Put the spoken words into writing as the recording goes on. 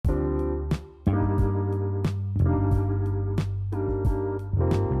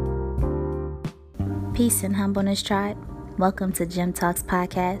Peace and humbleness, tribe. Welcome to Gem Talks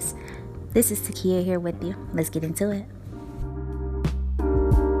Podcast. This is Takia here with you. Let's get into it.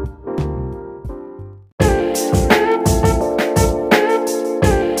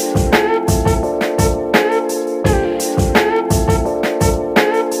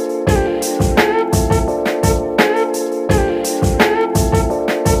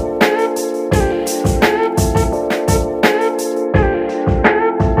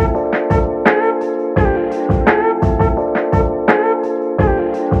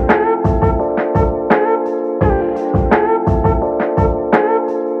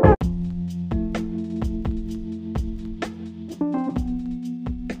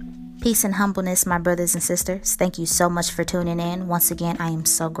 Peace and humbleness, my brothers and sisters. Thank you so much for tuning in. Once again, I am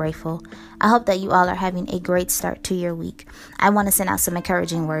so grateful. I hope that you all are having a great start to your week. I want to send out some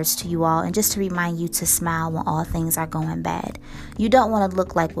encouraging words to you all and just to remind you to smile when all things are going bad. You don't want to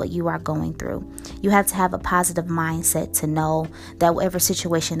look like what you are going through. You have to have a positive mindset to know that whatever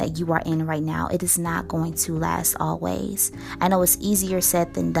situation that you are in right now, it is not going to last always. I know it's easier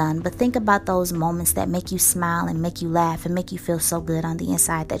said than done, but think about those moments that make you smile and make you laugh and make you feel so good on the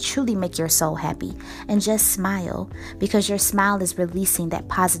inside that truly make your soul happy, and just smile, because your smile is releasing that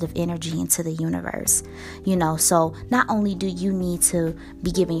positive energy into the universe. So not only do you need to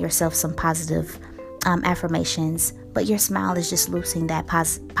be giving yourself some positive affirmations, but your smile is just loosing that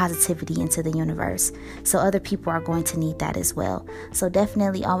positivity into the universe. So other people are going to need that as well. So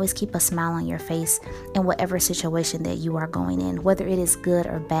definitely always keep a smile on your face in whatever situation that you are going in, whether it is good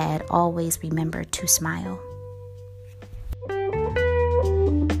or bad. Always remember to smile.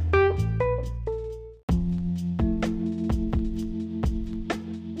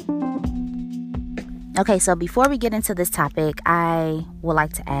 Okay, so before we get into this topic, I would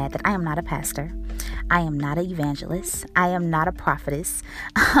like to add that I am not a pastor. I am not an evangelist. I am not a prophetess.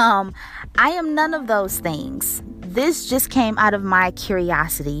 I am none of those things. This just came out of my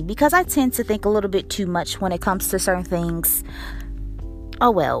curiosity because I tend to think a little bit too much when it comes to certain things.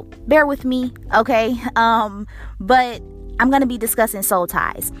 Oh well, bear with me, okay? But I'm going to be discussing soul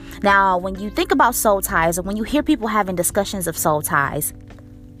ties. Now, when you think about soul ties, or when you hear people having discussions of soul ties,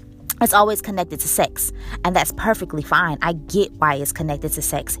 it's always connected to sex, and that's perfectly fine. I get why it's connected to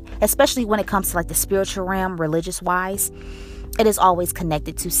sex, especially when it comes to like the spiritual realm, religious wise. It is always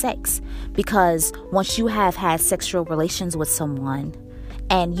connected to sex, because once you have had sexual relations with someone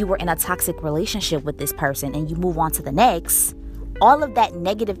and you were in a toxic relationship with this person and you move on to the next, all of that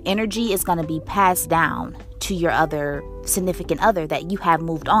negative energy is going to be passed down to your other significant other that you have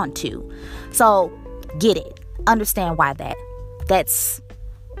moved on to. So get it. Understand why that's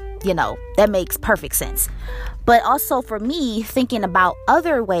that makes perfect sense. But also for me, thinking about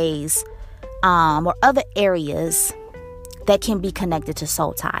other ways or other areas that can be connected to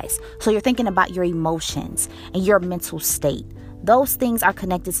soul ties. So you're thinking about your emotions and your mental state. Those things are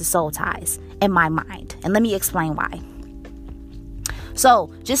connected to soul ties in my mind. And let me explain why.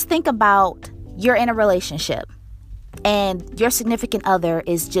 So just think about you're in a relationship and your significant other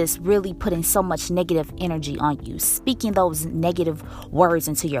is just really putting so much negative energy on you, speaking those negative words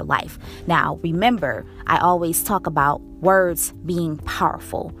into your life. Now, remember, I always talk about words being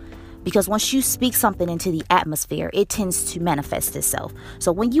powerful, because once you speak something into the atmosphere, it tends to manifest itself.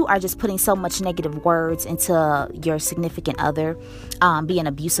 So when you are just putting so much negative words into your significant other, being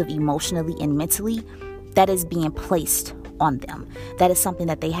abusive emotionally and mentally, that is being placed on them. That is something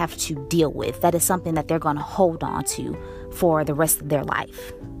that they have to deal with. That is something that they're going to hold on to for the rest of their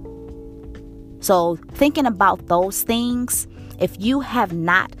life. So thinking about those things, if you have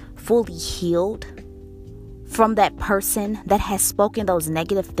not fully healed from that person that has spoken those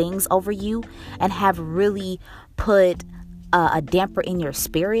negative things over you and have really put a damper in your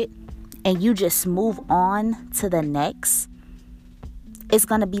spirit, and you just move on to the next, it's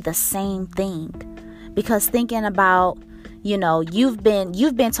going to be the same thing. Because thinking about, you've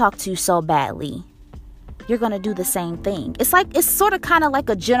been talked to so badly, you're going to do the same thing. It's sort of kind of like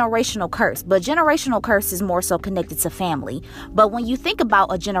a generational curse, but generational curse is more so connected to family. But when you think about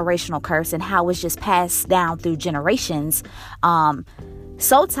a generational curse and how it's just passed down through generations,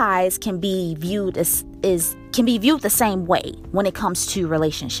 soul ties can be viewed the same way when it comes to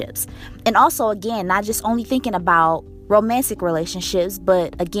relationships. And also, again, not just only thinking about romantic relationships,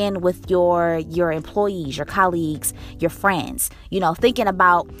 but again with your employees, your colleagues, your friends, thinking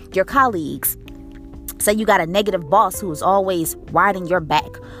about your colleagues. Say you got a negative boss who's always riding your back,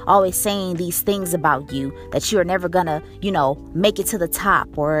 always saying these things about you, that you're never gonna, make it to the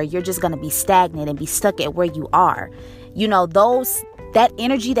top, or you're just gonna be stagnant and be stuck at where you are. That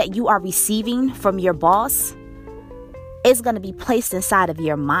energy that you are receiving from your boss, It's going to be placed inside of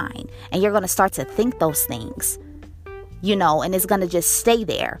your mind, and you're going to start to think those things, and it's going to just stay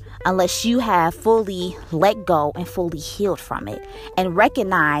there unless you have fully let go and fully healed from it and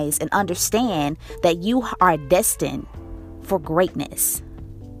recognize and understand that you are destined for greatness.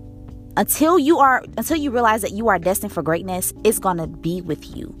 Until you realize that you are destined for greatness, it's going to be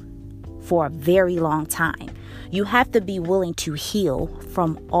with you for a very long time. You have to be willing to heal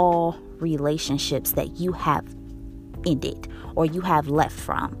from all relationships that you have ended or you have left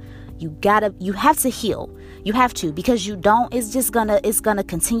from. You have to heal. You have to, because you don't, it's gonna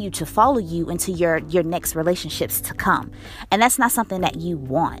continue to follow you into your next relationships to come. And that's not something that you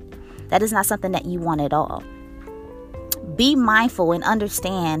want. That is not something that you want at all. Be mindful and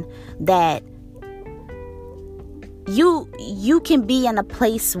understand that you can be in a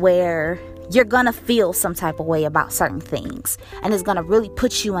place where you're going to feel some type of way about certain things, and it's going to really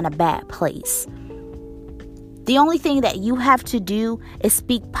put you in a bad place. The only thing that you have to do is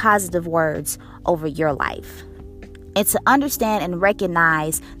speak positive words over your life, and to understand and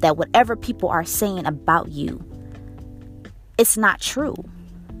recognize that whatever people are saying about you, it's not true.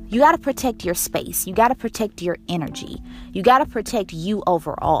 You got to protect your space. You got to protect your energy. You got to protect you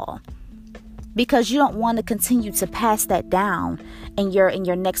overall, because you don't want to continue to pass that down in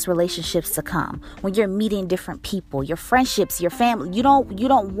your next relationships to come. When you're meeting different people, your friendships, your family, you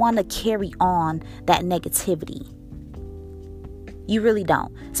don't want to carry on that negativity. You really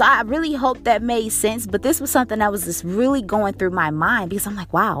don't. So I really hope that made sense. But this was something that was just really going through my mind, because I'm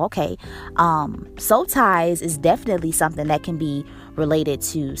like, wow, okay. Soul ties is definitely something that can be related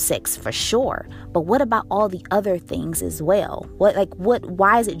to sex for sure. But what about all the other things as well?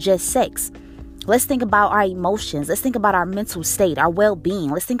 Why is it just sex? Let's think about our emotions. Let's think about our mental state, our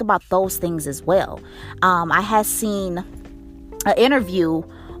well-being. Let's think about those things as well. I had seen an interview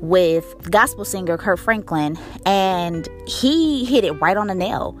with gospel singer Kirk Franklin, and he hit it right on the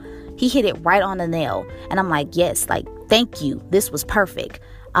nail. And I'm like, yes, thank you. This was perfect.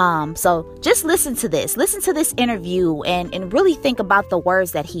 So just listen to this interview and really think about the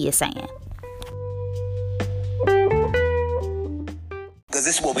words that he is saying. Because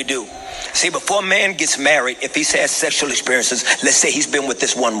this is what we do. See, before a man gets married, if he's had sexual experiences, let's say he's been with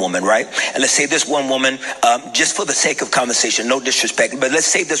this one woman, right? And let's say this one woman, just for the sake of conversation, no disrespect, but let's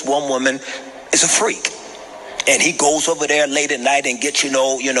say this one woman is a freak. And he goes over there late at night and gets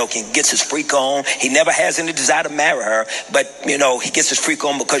his freak on. He never has any desire to marry her, but, he gets his freak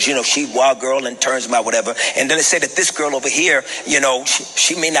on because, she wild girl and turns him out, whatever. And then let's say that this girl over here,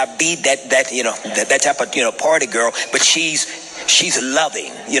 she may not be that type of, party girl, but she's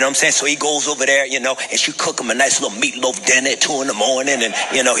loving, you know what I'm saying? So he goes over there, and she cook him a nice little meatloaf dinner at 2 a.m.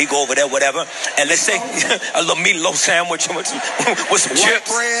 and, he go over there, whatever. And let's say a little meatloaf sandwich with some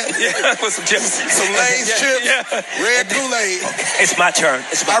chips. Bread. Yeah, with some chips. Some Lay's chips. Yeah. Red Kool-Aid. Okay. It's my turn.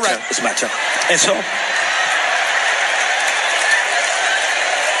 It's my turn. And so...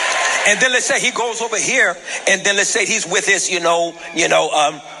 And then let's say he goes over here, and then let's say he's with his,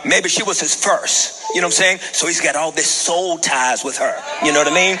 maybe she was his first, you know what I'm saying? So he's got all this soul ties with her, you know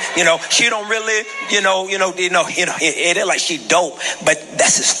what I mean? She don't really, it ain't like she dope, but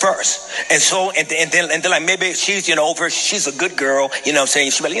that's his first. And so, and then like maybe she's, over, she's a good girl, you know what I'm saying?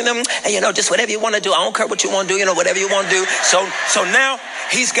 She'll be like, just whatever you want to do. I don't care what you want to do, whatever you want to do. So now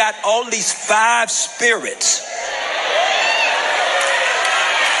he's got all these 5 spirits.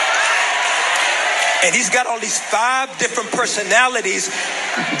 And he's got all these 5 different personalities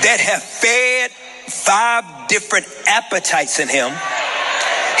that have fed 5 different appetites in him.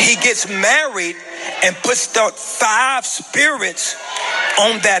 He gets married and puts the 5 spirits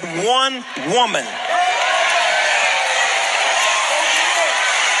on that one woman.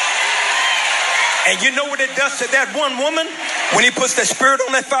 And you know what it does to that one woman? When he puts that spirit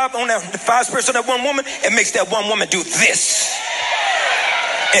on that 5 spirits on that one woman, it makes that one woman do this.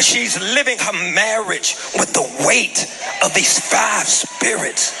 And she's living her marriage with the weight of these 5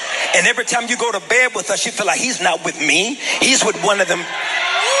 spirits. And every time you go to bed with her, she feel like he's not with me. He's with one of them.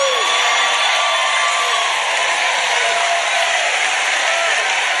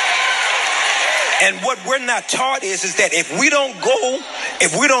 And what we're not taught is that if we don't go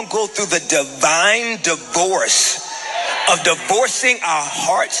through the divine divorce of divorcing our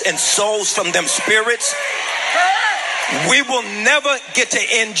hearts and souls from them spirits, we will never get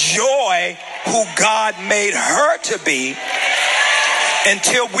to enjoy who God made her to be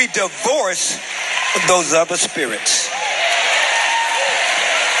until we divorce those other spirits.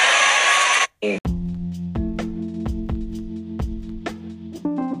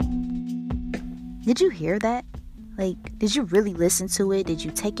 Did you hear that? Like, did you really listen to it? Did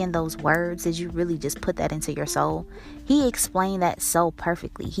you take in those words? Did you really just put that into your soul? He explained that so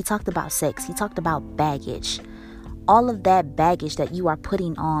perfectly. He talked about sex. He talked about baggage. All of that baggage that you are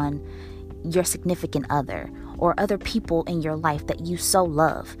putting on your significant other or other people in your life that you so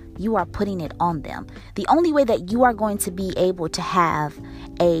love, you are putting it on them. The only way that you are going to be able to have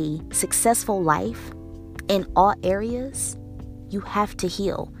a successful life in all areas, you have to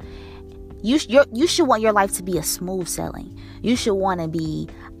heal. You should want your life to be a smooth sailing. You should want to be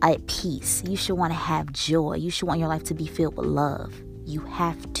at peace. You should want to have joy. You should want your life to be filled with love. You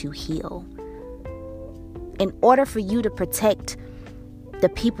have to heal. In order for you to protect the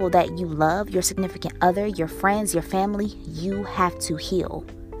people that you love, your significant other, your friends, your family, you have to heal.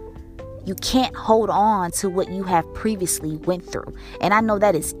 You can't hold on to what you have previously went through. And I know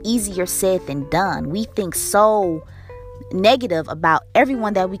that is easier said than done. We think so negative about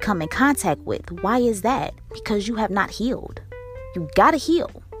everyone that we come in contact with. Why is that? Because you have not healed. You gotta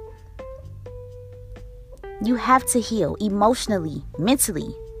heal. You have to heal emotionally,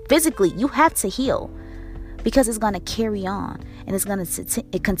 mentally, physically. You have to heal because it's going to carry on and it's going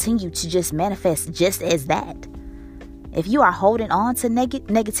to continue to just manifest just as that. If you are holding on to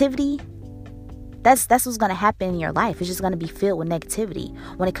negativity, that's what's going to happen in your life. It's just going to be filled with negativity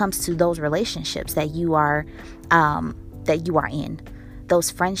when it comes to those relationships that you are in,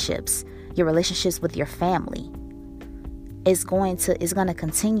 those friendships, your relationships with your family. Is going to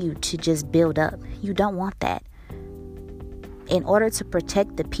continue to just build up. You don't want that. In order to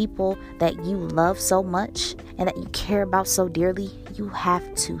protect the people that you love so much and that you care about so dearly, you have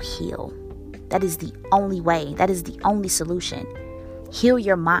to heal. That is the only way. That is the only solution. Heal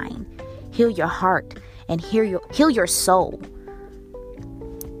your mind, heal your heart, and heal your soul.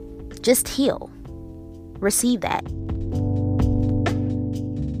 Just heal. Receive that.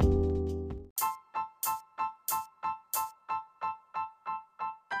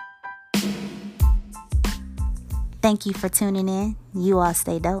 Thank you for tuning in. You all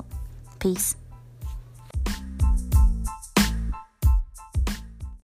stay dope. Peace.